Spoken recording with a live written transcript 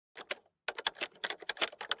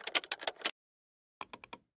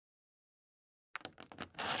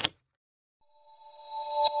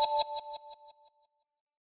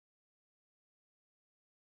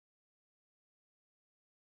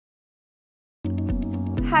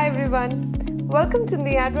Hi everyone, welcome to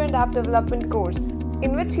the Android app development course,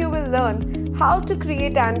 in which you will learn how to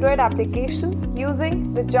create Android applications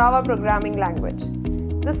using the Java programming language.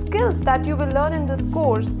 The skills that you will learn in this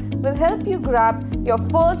course will help you grab your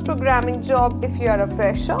first programming job if you are a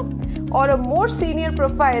fresher, or a more senior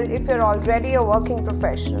profile if you are already a working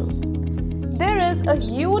professional. There is a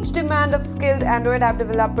huge demand of skilled Android app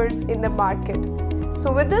developers in the market.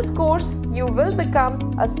 So with this course, you will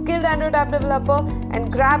become a skilled Android app developer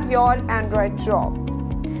and grab your Android job.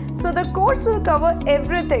 So the course will cover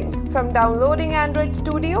everything from downloading Android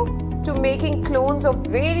Studio to making clones of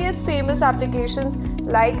various famous applications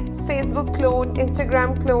like Facebook clone,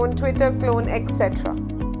 Instagram clone, Twitter clone, etc.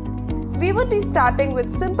 We would be starting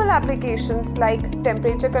with simple applications like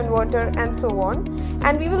temperature converter and so on,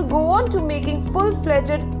 and we will go on to making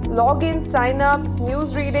full-fledged login, sign up,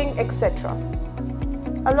 news reading, etc.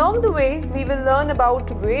 Along the way, we will learn about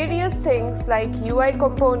various things like UI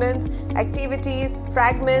components, activities,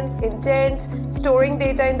 fragments, intent, storing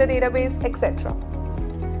data in the database, etc.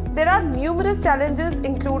 There are numerous challenges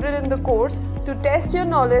included in the course to test your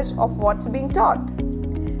knowledge of what's being taught.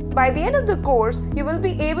 By the end of the course, you will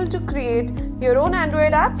be able to create your own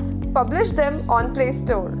Android apps, publish them on Play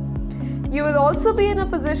Store. You will also be in a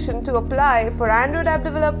position to apply for Android app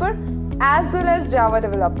developer as well as Java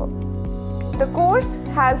developer. The course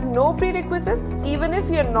has no prerequisites. Even if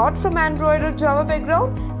you're not from Android or Java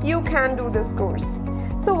background, you can do this course.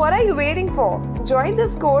 So what are you waiting for? Join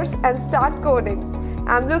this course and start coding.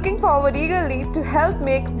 I'm looking forward eagerly to help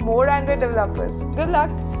make more Android developers. Good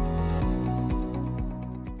luck!